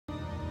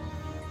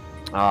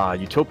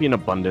Utopian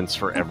abundance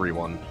for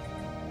everyone.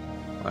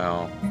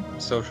 Well,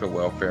 social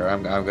welfare.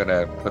 I'm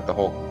gonna put the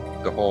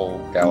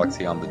whole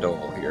galaxy on the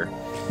dole here.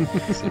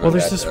 Well,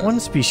 there's this one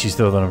species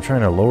though that I'm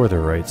trying to lower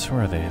their rights.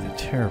 Where are they? The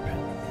terrapin.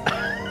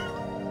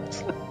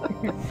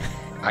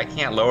 I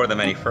can't lower them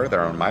any further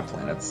on my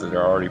planets, so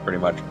they're already pretty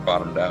much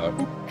bottomed out.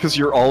 Because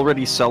you're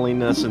already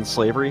selling us in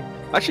slavery?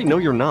 Actually, no,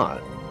 you're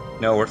not.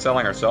 No, we're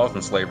selling ourselves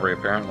in slavery,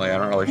 apparently. I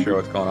don't really sure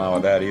what's going on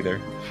with that either.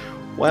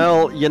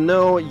 Well, you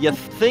know, you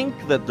think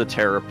that the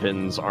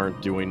Terrapins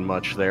aren't doing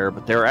much there,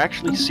 but they're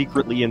actually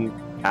secretly in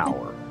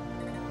power.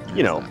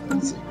 You know,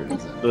 Secret,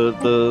 is it?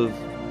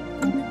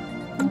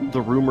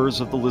 the rumors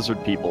of the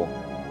lizard people.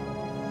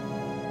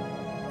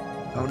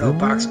 Oh no,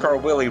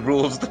 Boxcar Willie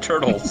rules the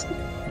turtles.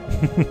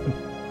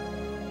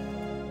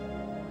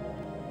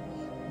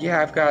 Yeah,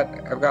 I've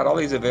got all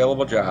these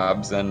available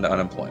jobs and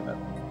unemployment.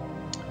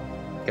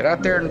 Get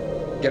out there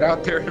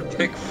and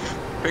pick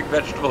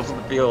vegetables in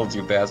the fields,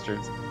 you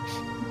bastards.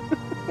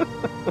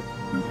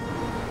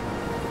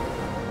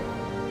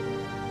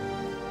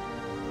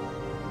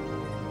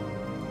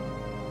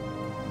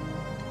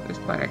 This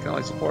planet can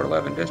only support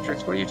 11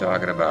 districts. What are you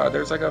talking about?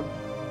 There's like a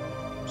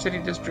city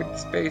district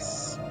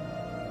space.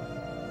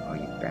 Oh,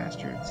 you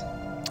bastards.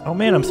 Oh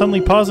man, I'm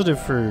suddenly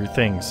positive for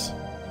things.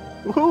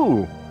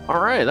 Woohoo!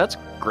 Alright, that's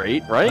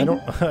great, right? I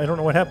don't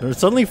know what happened.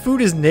 Suddenly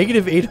food is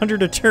negative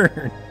 800 a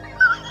turn.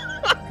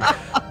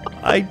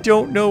 I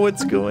don't know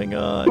what's going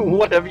on.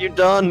 What have you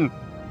done?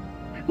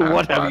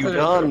 What have you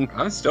done?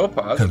 I'm still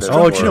positive.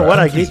 Oh, do you know what?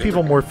 I gave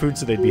people more food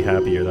so they'd be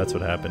happier. That's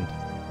what happened.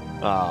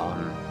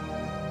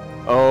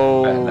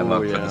 Oh, Setting them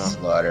up for yeah. the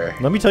slaughter.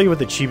 Let me tell you what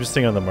the cheapest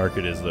thing on the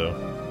market is, though.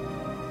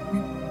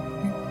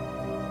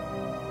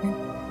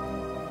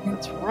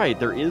 That's right,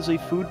 there is a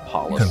food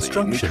policy.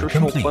 Construction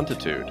Nutritional complete.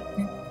 plenitude.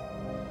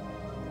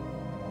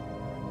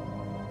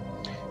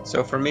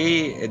 So for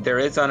me, there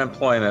is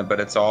unemployment, but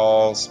it's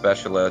all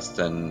specialists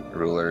and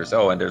rulers.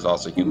 Oh, and there's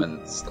also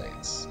human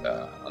slaves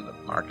on the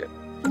market.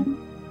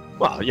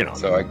 Well, you know,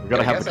 So we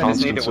gotta have the I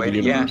just need constants to of wait.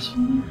 the Yeah,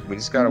 universe. we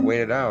just gotta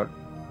wait it out.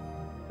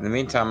 In the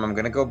meantime, I'm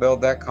gonna go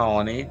build that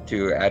colony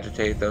to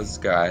agitate those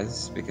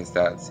guys because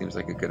that seems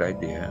like a good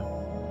idea.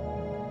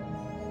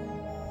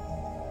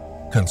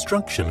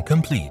 Construction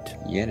complete.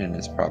 Yinin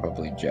is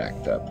probably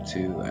jacked up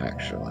too,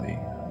 actually.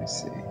 Let me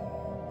see.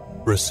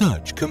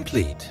 Research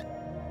complete.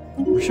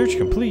 Research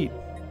complete.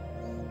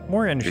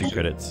 More energy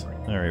credits.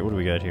 Alright, what do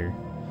we got here?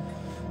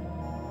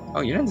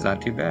 Oh, Yinin's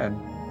not too bad.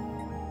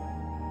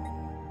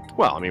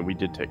 Well, I mean, we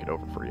did take it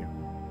over for you.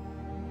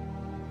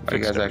 Oh,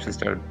 you guys actually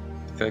started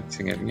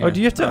fixing it. Oh, do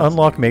you have to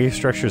unlock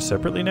megastructures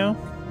separately now?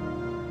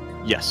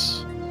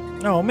 Yes.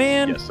 Oh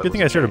man! Yes, that Good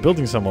thing was I started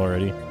building some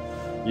already.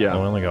 Yeah.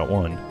 Oh, I only got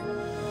one.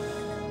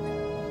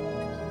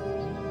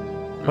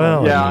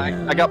 Well, Yeah, I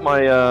mean, I got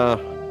my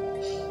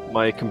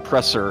my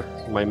compressor,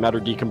 my matter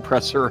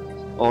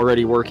decompressor,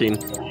 already working.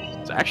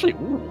 It's actually,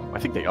 ooh, I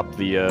think they upped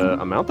the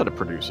amount that it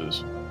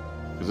produces,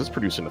 because it's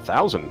producing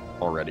 1,000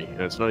 already,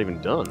 and it's not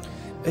even done.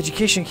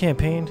 education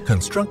campaign.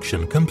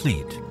 Construction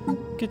complete.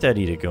 Get that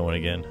edict going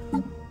again.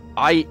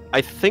 I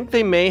think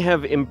they may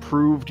have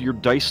improved your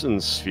Dyson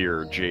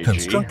sphere, JG.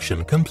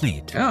 Construction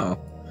complete. Oh.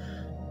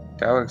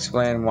 That would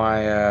explain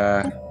why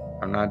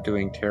I'm not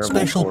doing terrible.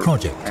 Special for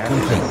project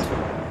animals.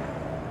 complete.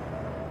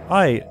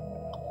 I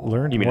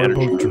learned You mean more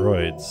about energy?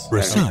 droids.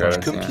 Research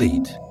yeah.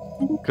 complete.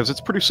 Because it's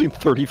producing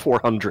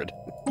 3,400.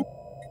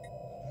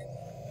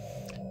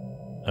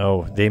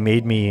 Oh, they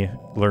made me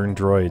learn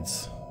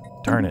droids.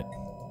 Darn it.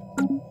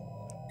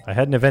 I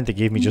had an event that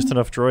gave me just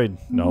enough droid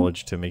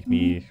knowledge to make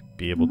me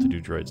be able to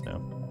do droids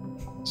now.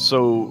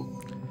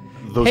 So,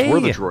 those Hey! were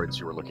the droids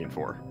you were looking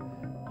for.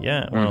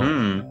 Yeah,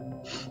 well,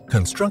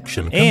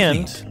 Construction complete.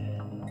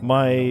 and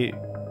my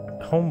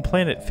home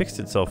planet fixed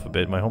itself a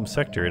bit. My home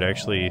sector, it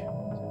actually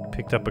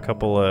picked up a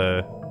couple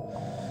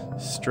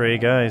stray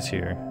guys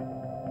here.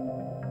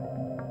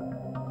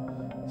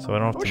 So I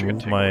don't have wish to you could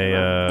move take my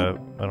over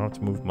I don't have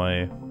to move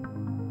my,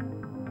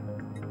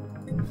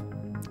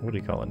 what do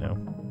you call it now?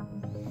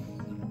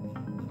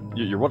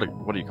 You're what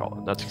do you call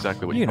it? That's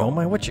exactly what You you know, call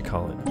my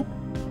whatchamacallit.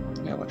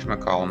 Yeah,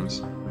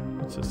 whatchamacallums.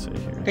 What's this say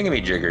here? Think of me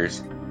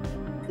jiggers.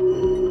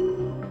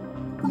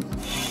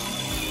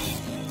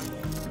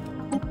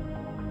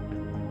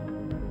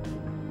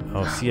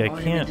 Oh, see, I I didn't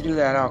mean can't. to do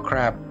that. Oh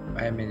crap!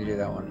 I didn't mean to do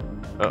that one.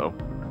 it. Uh-oh.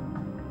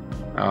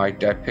 Oh, I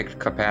picked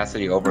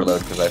capacity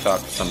overload because I thought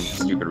for some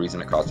stupid reason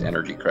it cost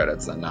energy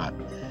credits and not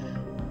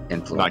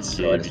influence.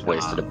 So I just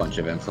wasted a bunch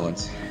of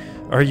influence.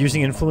 Are you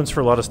using influence for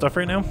a lot of stuff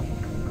right now?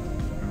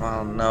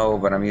 Well, no,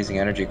 but I'm using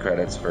energy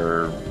credits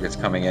for it's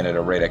coming in at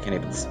a rate I can't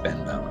even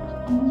spend them.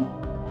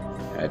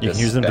 I You can just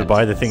use them to spent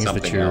buy the things that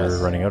something you're else.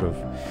 running out of.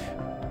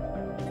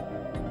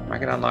 I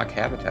can unlock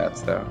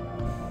habitats though.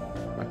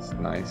 That's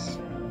nice.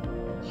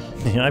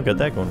 Yeah, I've got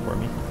that going for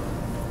me.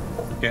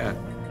 Yeah.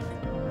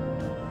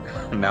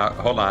 Now,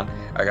 hold on.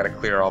 I gotta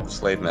clear all the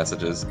slave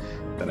messages,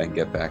 then I can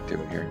get back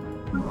to it here.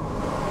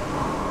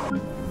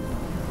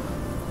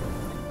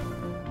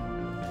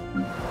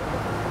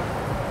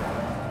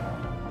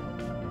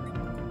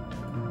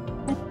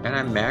 And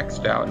I'm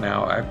maxed out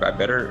now. I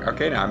better...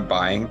 Okay, now I'm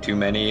buying too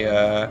many...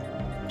 I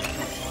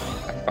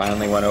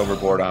finally went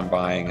overboard on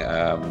buying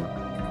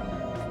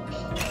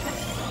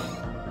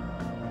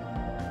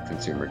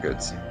consumer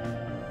goods.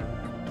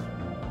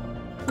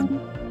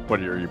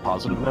 What, are you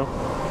positive now?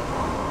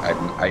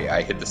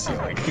 I hit the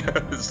ceiling.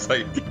 It's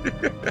like...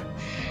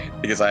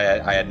 because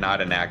I had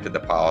not enacted the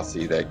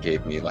policy that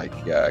gave me, like,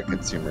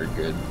 consumer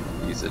good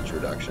usage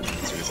reduction.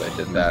 As soon as I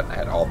did that, I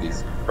had all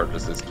these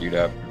purchases queued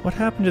up. What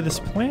happened to this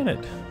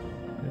planet?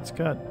 It's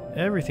got...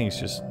 everything's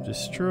just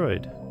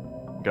destroyed.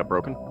 Got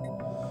broken?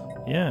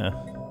 Yeah.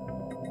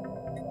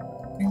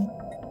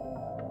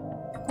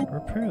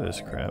 Repair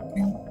this crap.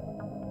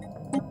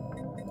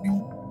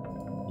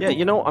 Yeah,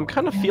 you know, I'm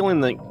kind of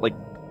feeling like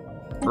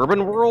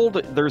urban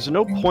world, there's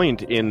no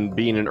point in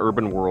being an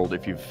urban world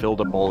if you've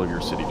filled up all of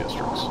your city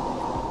districts.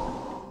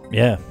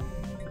 Yeah.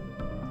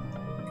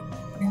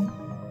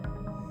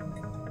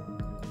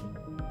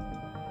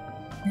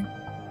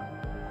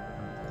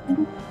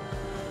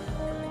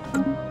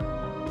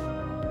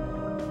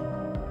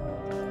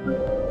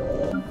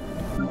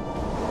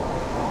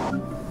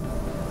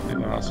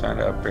 Anyone else trying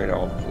to upgrade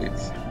all the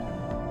fleets?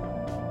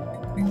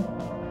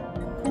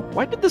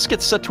 Why did this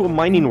get set to a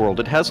mining world?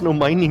 It has no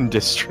mining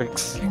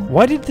districts.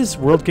 Why did this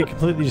world get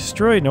completely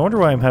destroyed? No wonder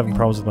why I'm having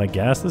problems with my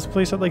gas. This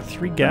place had like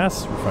 3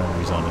 gas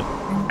refineries on it.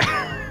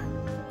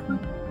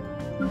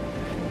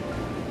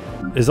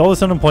 Is all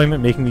this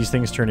unemployment making these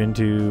things turn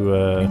into,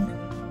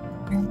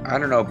 I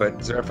don't know, but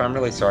Zerf, I'm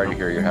really sorry to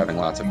hear you're having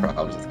lots of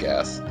problems with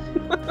gas.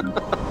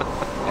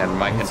 And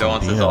my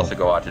condolences also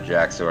go out to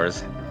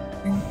Jaxors.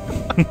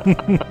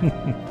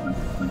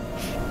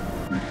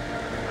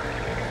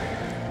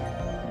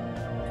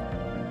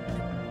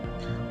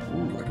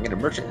 Ooh, I can get a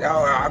merchant.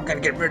 Oh, I'm gonna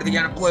get rid of the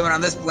unemployment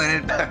on this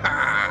planet.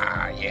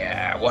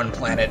 Yeah, 1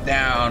 planet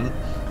down.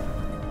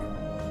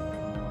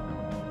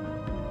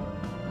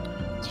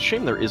 It's a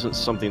shame there isn't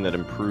something that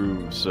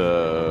improves,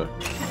 like,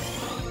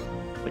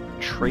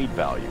 trade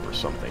value or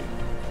something.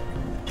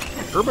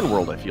 Like, urban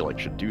world, I feel like,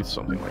 should do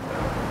something like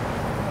that.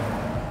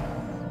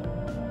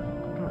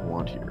 What do I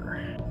want here?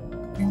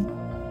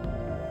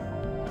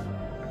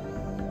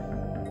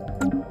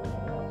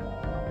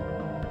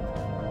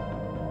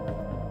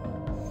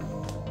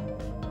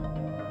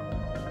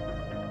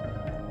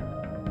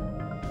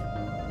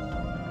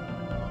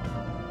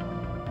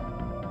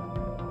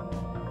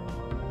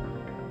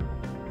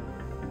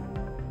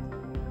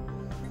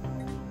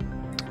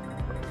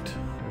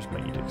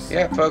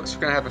 Yeah, folks,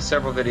 we're gonna have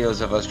several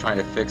videos of us trying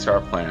to fix our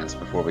planets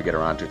before we get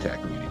around to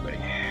attacking anybody.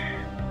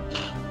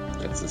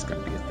 That's just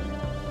gonna be a thing.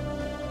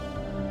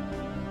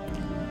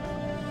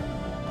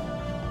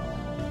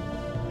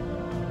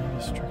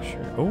 Structure.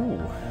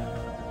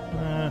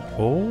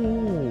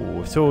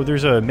 Oh, so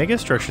there's a mega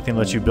structure thing that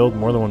lets you build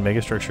more than 1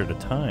 mega structure at a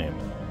time.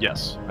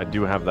 Yes, I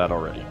do have that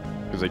already.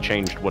 Because they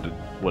changed what it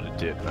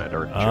did, and I'd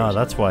already chosen.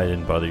 That's why I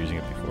didn't bother using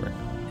it before.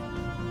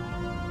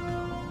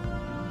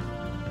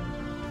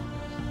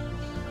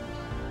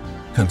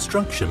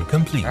 Construction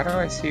complete. How do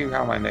I see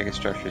how my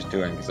megastructure is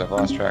doing? Because I've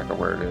lost track of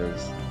where it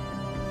is.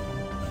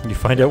 You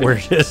find out where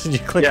it is and you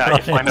click on it. Yeah,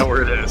 you find out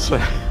where it is.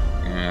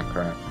 Yeah,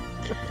 crap.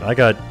 I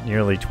got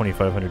nearly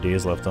 2,500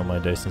 days left on my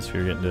Dyson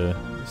Sphere, getting to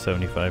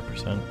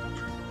 75%.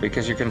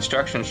 Because your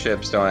construction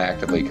ships don't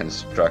actively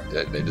construct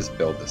it, they just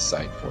build the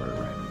site for it,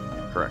 right?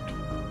 Correct.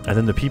 And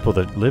then the people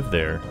that live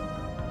there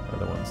are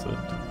the ones that...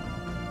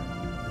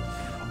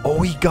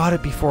 Oh, he got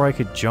it before I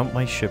could jump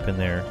my ship in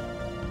there.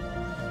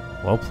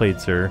 Well played,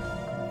 sir.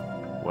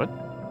 What?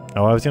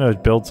 Oh, I was going to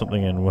build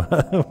something in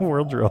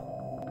World Drill.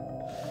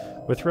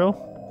 With Drill?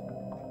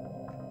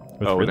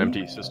 An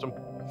empty system?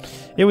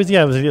 It was the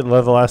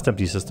last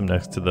empty system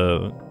next to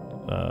the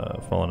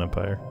Fallen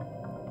Empire.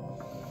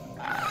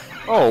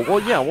 Oh,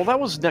 well, yeah, well, that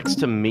was next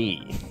to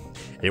me.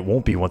 It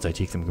won't be once I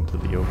take them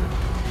completely over.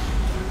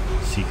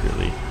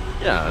 Secretly.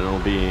 Yeah, and it'll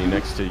be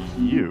next to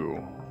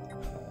you.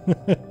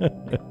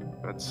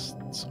 That's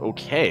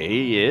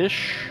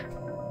okay-ish.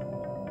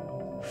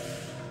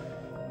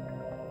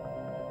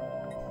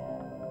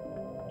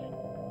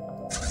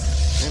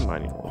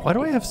 Why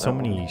do I have so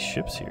many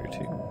ships here,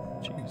 too?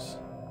 Jeez.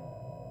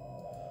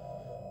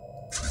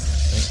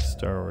 Thanks,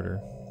 Star Order.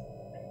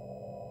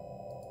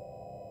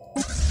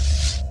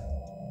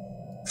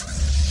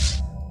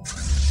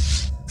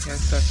 Yeah, it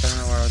sucks. I don't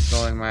know where I was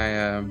building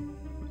my, I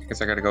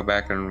guess I gotta go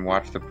back and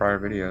watch the prior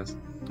videos.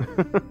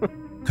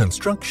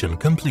 Construction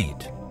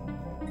complete.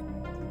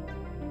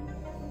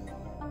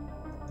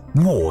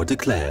 War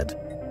declared.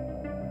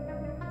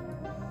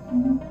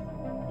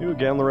 You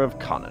Ganlarev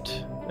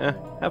Conet.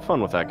 Have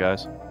fun with that,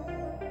 guys.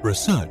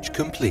 Research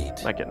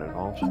complete. Not getting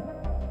involved.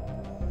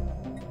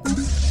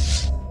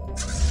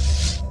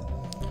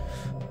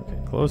 Okay,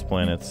 close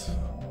planets.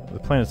 The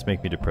planets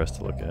make me depressed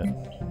to look at.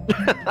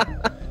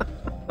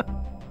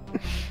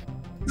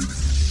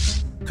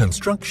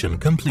 Construction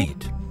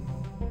complete.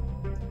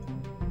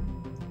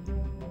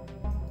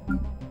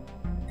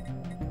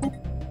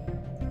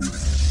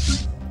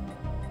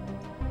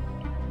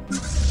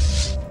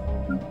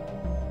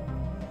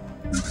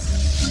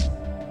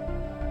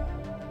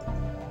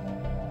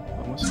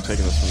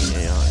 taking this from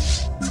the AI.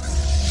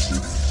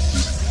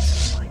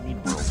 I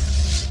need world.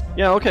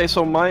 Yeah, okay,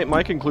 so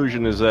my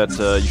conclusion is that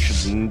you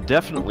should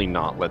definitely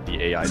not let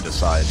the AI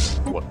decide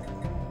what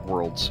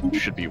worlds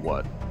should be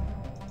what.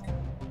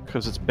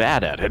 Because it's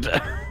bad at it.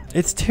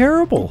 It's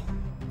terrible.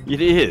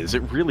 It is.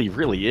 It really,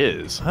 really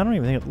is. I don't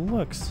even think it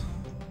looks.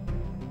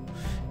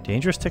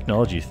 Dangerous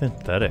technology,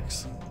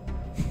 synthetics.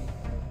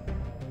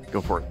 Go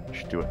for it. You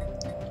should do it.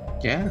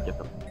 Yeah. Get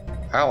them.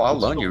 I'll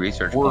loan you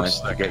research Worst points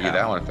to that get can you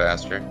that one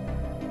faster.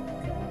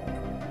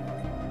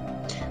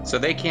 So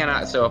they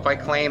cannot. So if I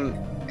claim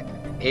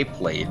a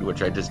blade,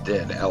 which I just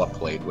did, Ella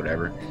blade,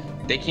 whatever,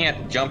 they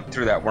can't jump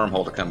through that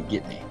wormhole to come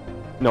get me.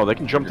 No, they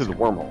can jump through the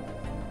wormhole.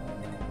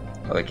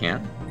 Oh, they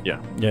can?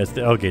 Yeah. Yeah, it's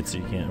the L gates that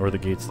you can't, or the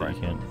gates that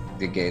you can't.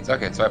 The gates.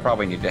 Okay, so I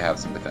probably need to have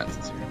some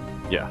defenses here.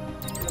 Yeah.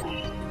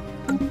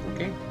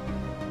 Okay.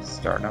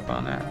 Starting up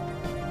on that.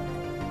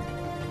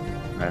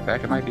 Matter of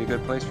fact, it might be a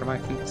good place for my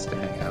feet to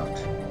hang out.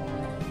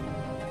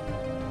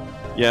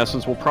 Yeah,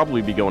 since we'll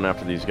probably be going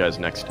after these guys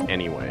next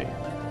anyway.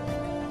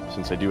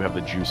 Since I do have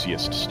the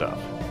juiciest stuff.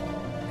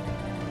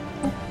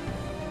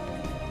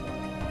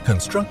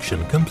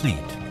 Construction complete.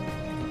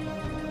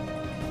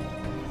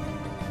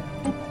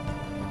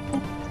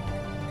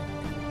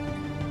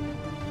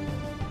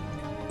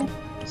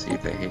 See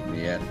if they hate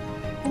me yet.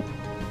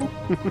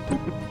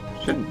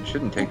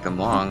 Shouldn't take them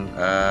long.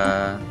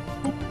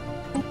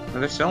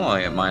 They're still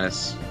only at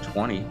minus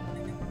 20.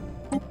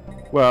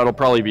 Well, it'll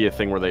probably be a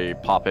thing where they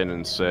pop in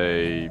and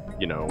say,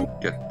 you know...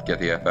 Get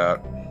the F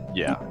out.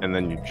 Yeah, and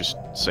then you just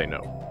say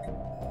no.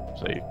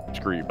 Say,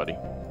 screw you, buddy.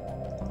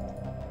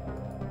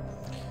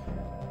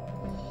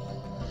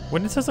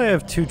 When it says I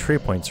have 2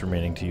 trait points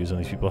remaining to use on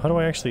these people, how do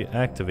I actually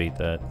activate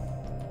that?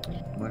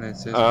 What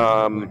is this?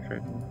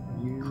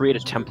 Create a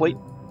template,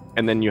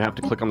 and then you have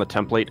to click on the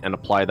template and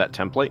apply that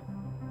template.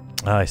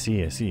 Ah, I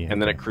see, I see.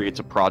 And then it creates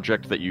a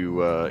project that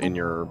you, in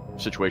your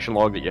situation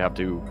log, that you have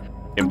to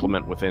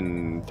implement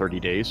within 30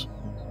 days.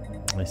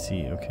 I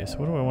see, okay, so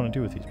what do I want to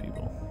do with these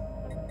people?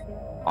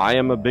 I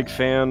am a big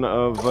fan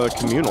of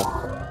communal.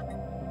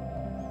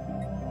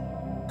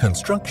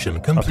 Construction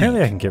complete.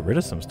 Apparently I can get rid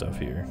of some stuff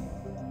here.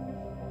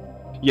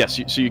 Yes,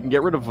 so you can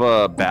get rid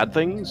of bad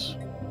things,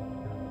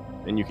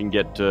 and you can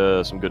get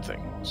some good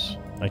things.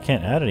 I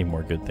can't add any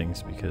more good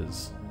things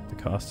because the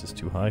cost is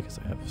too high because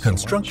I have so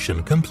Construction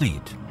much.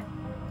 complete.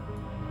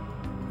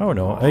 Oh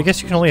no, I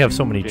guess you can only have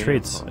so many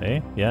traits,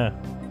 eh? Yeah.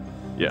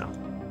 Yeah.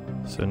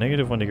 So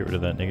 -1 to get rid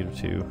of that,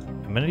 -2.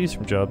 Amenities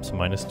from jobs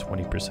minus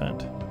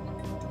 20%.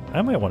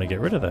 I might want to get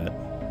rid of that.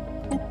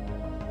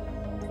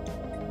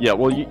 Yeah,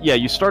 well,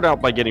 you start out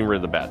by getting rid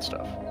of the bad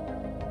stuff.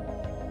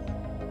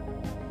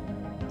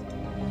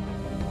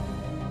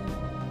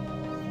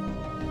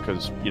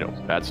 Because, you know,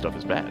 bad stuff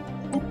is bad.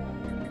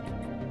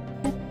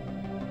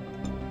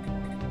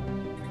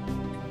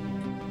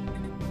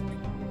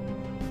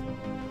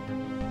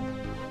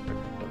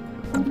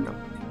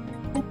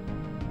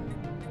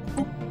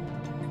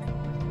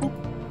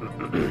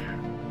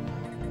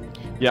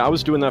 Yeah, I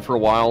was doing that for a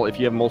while. If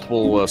you have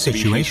multiple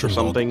species or Situation log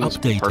something,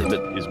 part of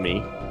updated. it is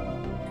me.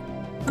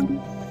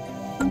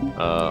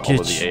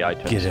 Although the AI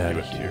tends Get to out do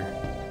of it too. here.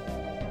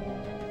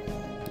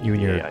 You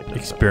and your AI does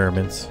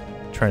experiments,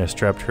 trying to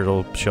strap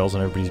turtle shells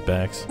on everybody's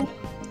backs.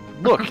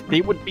 Look,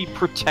 they would be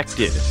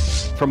protected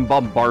from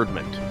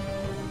bombardment.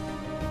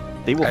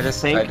 They will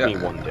thank me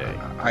one day.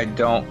 I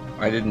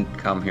didn't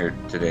come here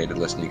today to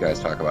listen to you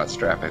guys talk about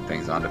strapping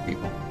things onto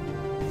people.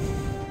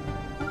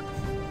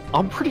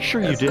 I'm pretty sure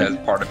you did. As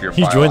part of your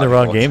He joined the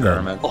wrong biological game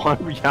then.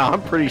 experiment. Yeah,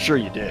 I'm pretty sure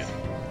you did.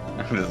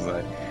 I'm just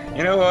like,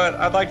 you know what?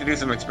 I'd like to do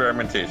some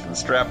experimentation.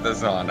 Strap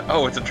this on.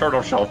 Oh, it's a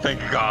turtle shell. Thank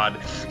God.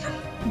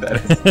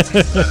 That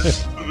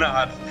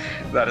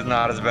is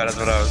not as bad as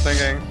what I was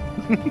thinking.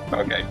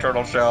 Okay,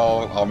 turtle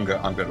shell. I'm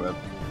good with.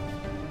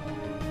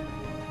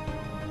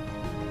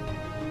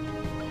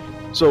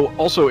 So,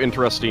 also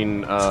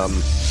interesting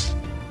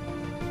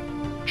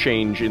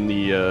change in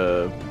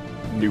the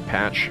new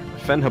patch.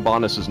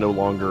 Fenhabanis is no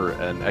longer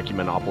an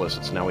Ecumenopolis,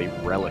 it's now a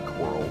relic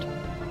world.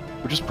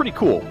 Which is pretty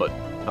cool, but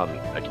not an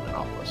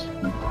Ecumenopolis.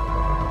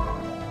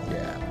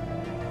 Yeah.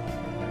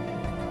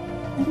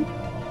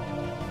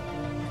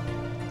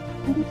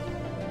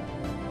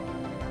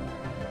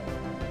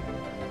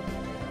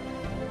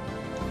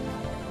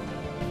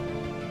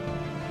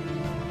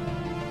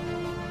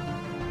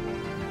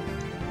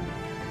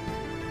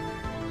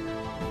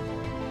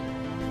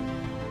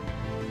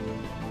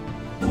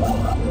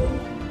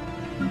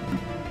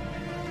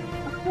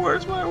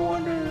 Where's my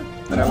wonder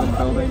that I was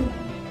building?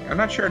 I'm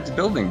not sure it's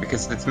building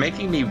because it's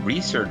making me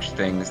research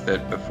things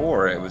that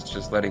before it was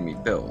just letting me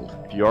build.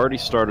 If you already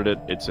started it,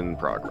 it's in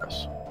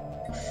progress.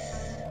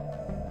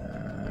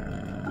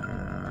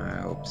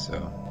 I hope so.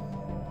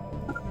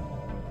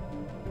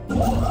 I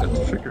have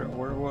to figure out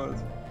where it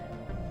was.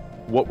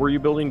 What were you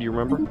building, do you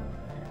remember?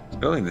 I was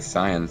building the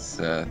science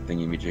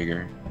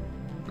thingy-majigger.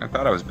 I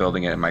thought I was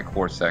building it in my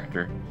core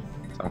sector.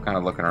 So I'm kind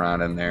of looking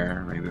around in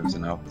there. Maybe it was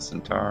an Alpha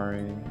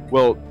Centauri.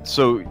 Well,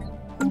 so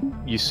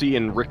you see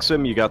in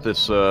Rixim, you got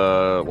this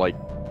like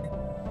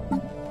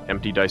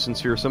empty Dyson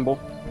sphere symbol.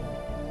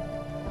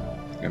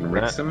 And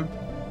Rixum?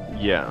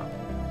 Yeah.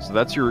 So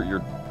that's your.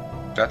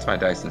 That's my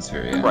Dyson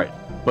sphere, yeah. Right.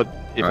 But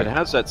if Right. it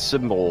has that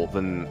symbol,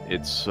 then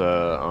it's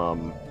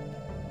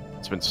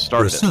been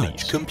started. At Research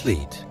least.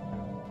 complete.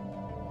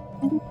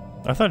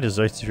 I thought his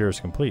Dyson sphere was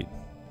complete.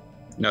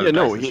 No, Yeah, the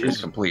no, Dyson sphere he's-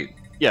 is complete.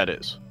 Yeah, it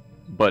is.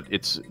 But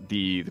it's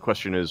the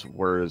question is,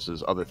 where is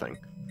his other thing?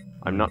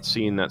 I'm not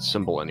seeing that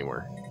symbol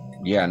anywhere.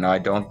 Yeah, no, I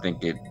don't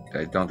think it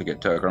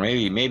took. Or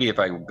maybe if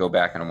I go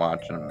back and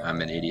watch,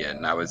 I'm an idiot,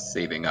 and I was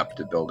saving up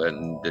to build it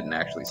and didn't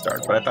actually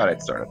start. But I thought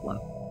I'd started one.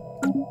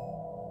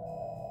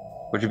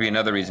 Which would be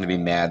another reason to be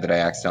mad that I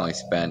accidentally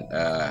spent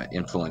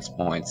influence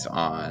points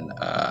on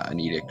an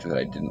edict that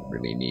I didn't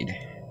really need.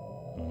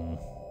 Mm.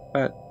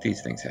 But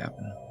these things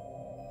happen.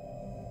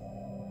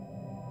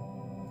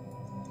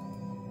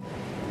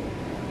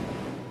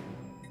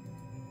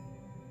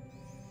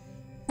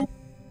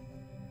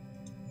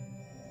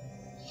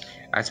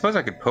 I suppose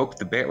I could poke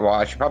the bear. Well,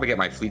 I should probably get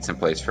my fleets in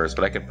place first,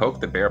 but I could poke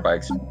the bear by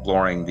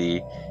exploring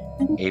the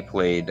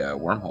A-Plade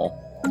wormhole.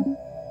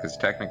 Because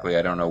technically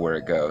I don't know where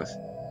it goes.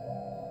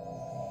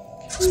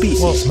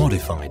 Species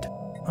modified.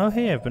 Oh,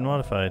 hey, I've been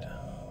modified.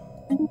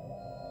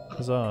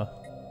 Huzzah.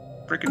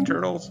 Freaking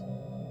turtles.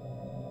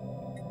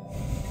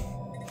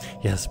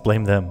 Yes,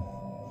 blame them.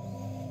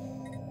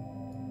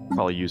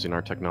 Probably using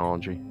our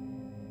technology.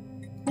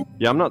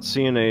 Yeah, I'm not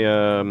seeing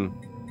a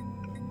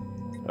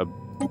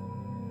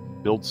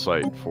build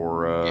site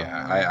for.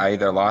 Yeah, I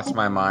either lost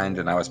my mind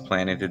and I was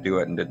planning to do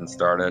it and didn't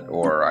start it,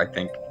 or I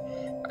think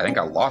I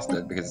lost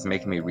it because it's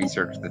making me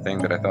research the thing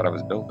that I thought I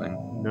was building.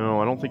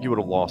 No, I don't think you would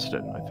have lost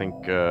it. I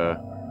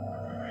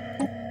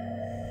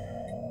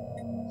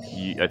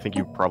think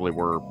you probably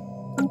were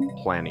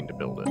planning to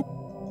build it.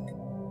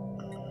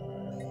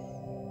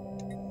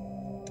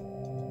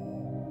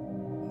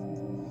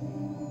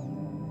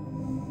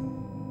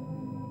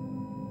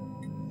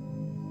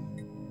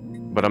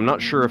 But I'm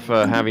not sure if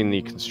having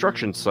the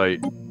construction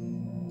site.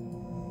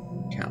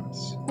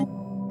 Counts.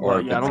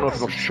 Or yeah, I don't know if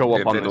it'll show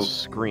up if on it'll- the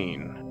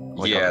screen.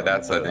 Yeah,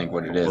 that's I think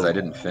what it is. I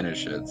didn't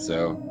finish it,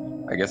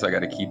 so I guess I got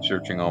to keep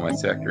searching all my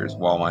sectors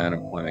while my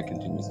unemployment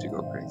continues to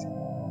go crazy.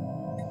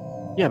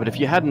 Yeah, but if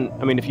you hadn't,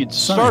 I mean, if you'd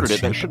started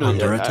it, that ship should have.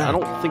 under I attack.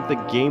 don't think the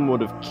game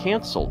would have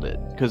canceled it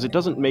because it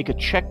doesn't make a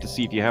check to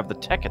see if you have the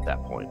tech at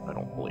that point. I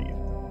don't believe.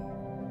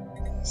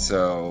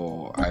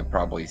 So I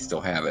probably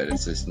still have it.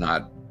 It's just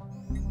not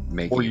Or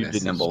making you a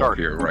didn't symbol start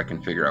appear where I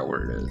can figure out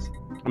where it is.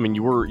 I mean,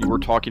 you were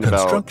talking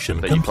about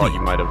Construction that you thought you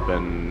complete. might have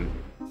been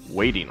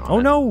waiting on. Oh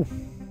it. no!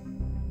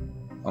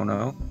 Oh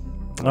no,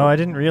 Oh, I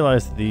didn't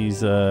realize that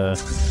these Admiral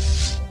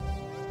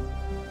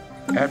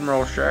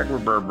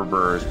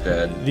Shagberberber is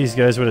dead. these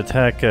guys would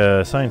attack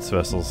science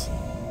vessels.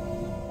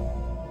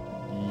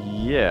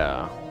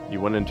 Yeah,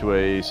 you went into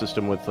a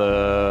system with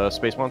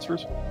space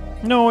monsters.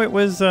 No, it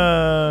was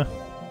the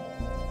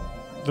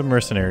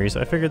mercenaries.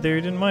 I figured they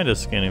didn't mind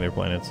us scanning their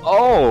planets.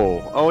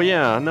 Oh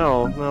yeah,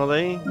 no,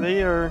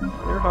 they're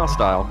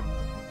hostile.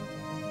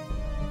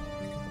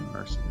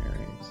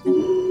 Mercenaries.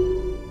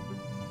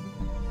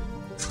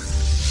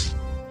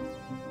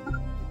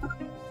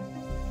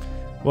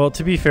 Well,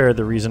 to be fair,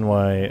 the reason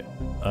why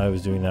I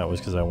was doing that was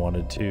because I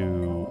wanted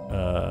to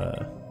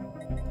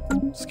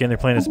scan their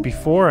planets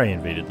before I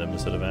invaded them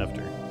instead of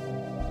after.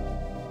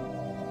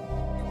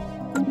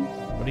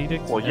 What do you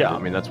think? Well, yeah, I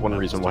mean that's one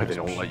reason why they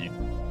don't let you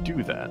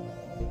do that.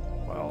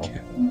 Well,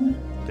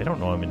 they don't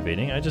know I'm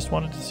invading. I just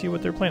wanted to see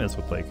what their planets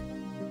look like.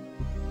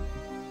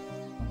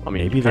 I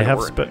mean, Maybe you they kinda have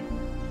were.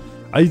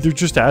 they're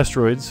just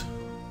asteroids.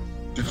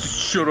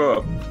 Just shut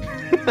up.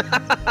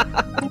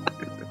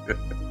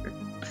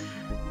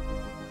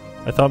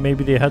 I thought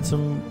maybe they had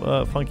some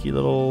funky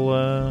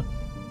little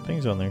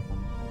things on there.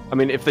 I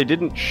mean, if they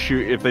didn't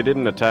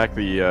attack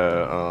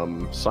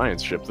the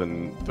science ship,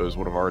 then those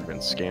would have already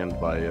been scanned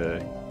by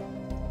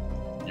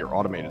your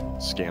automated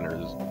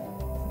scanners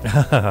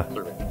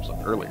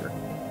earlier.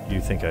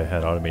 You think I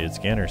had automated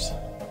scanners?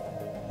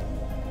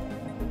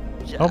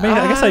 Oh, maybe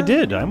I guess I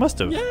did. I must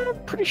have. Yeah, I'm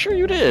pretty sure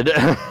you did.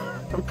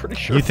 I'm pretty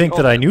sure. You think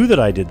that I knew that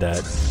I did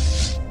that?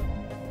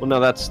 Well, no,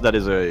 that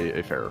is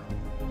a fair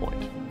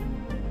point.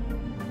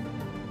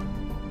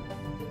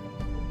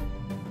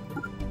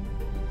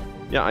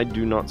 Yeah, I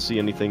do not see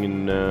anything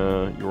in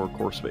your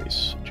core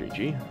space,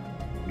 JG.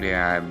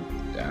 Yeah,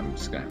 I'm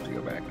just gonna have to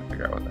go back and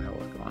figure out what the hell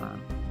is going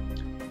on.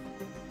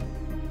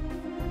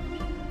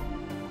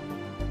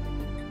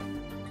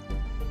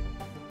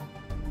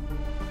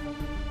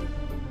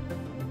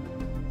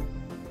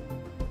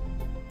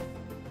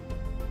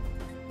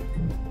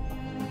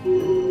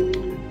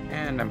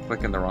 And I'm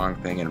clicking the wrong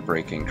thing and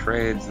breaking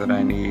trades that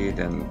I need,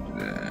 and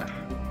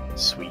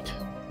Sweet.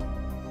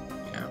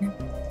 yeah.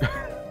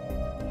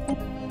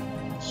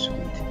 Sweet.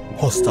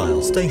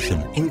 Hostile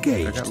station I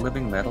engaged. got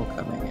living metal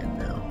coming in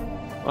now.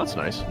 Well, that's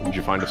nice. Did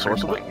you find a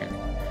source of it?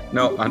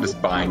 No, I'm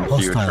just buying a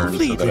few Hostile turns so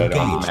fleet that I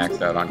don't engaged.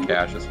 max out on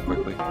cash as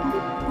quickly.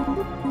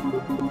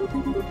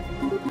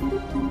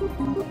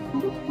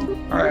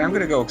 Alright, I'm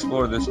gonna go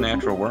explore this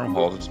natural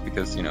wormhole just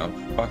because, you know,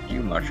 fuck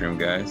you, mushroom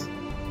guys.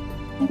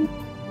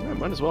 Yeah,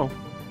 might as well.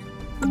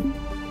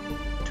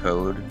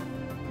 Toad.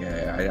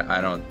 Yeah, I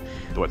don't.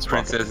 What's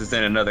Princess is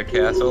in another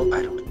castle?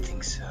 I don't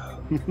think so.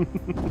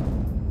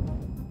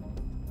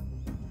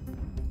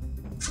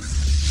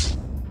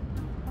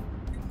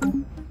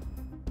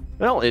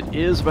 Well, it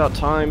is about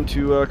time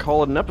to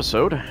call it an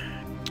episode.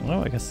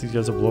 Oh, I guess these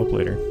guys will blow up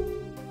later.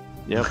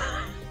 Yep.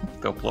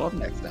 They'll blow up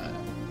next time.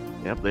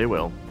 Yep, they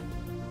will.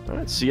 All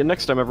right, see you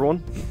next time,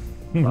 everyone.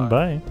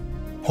 Bye.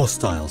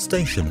 Hostile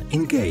station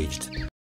engaged.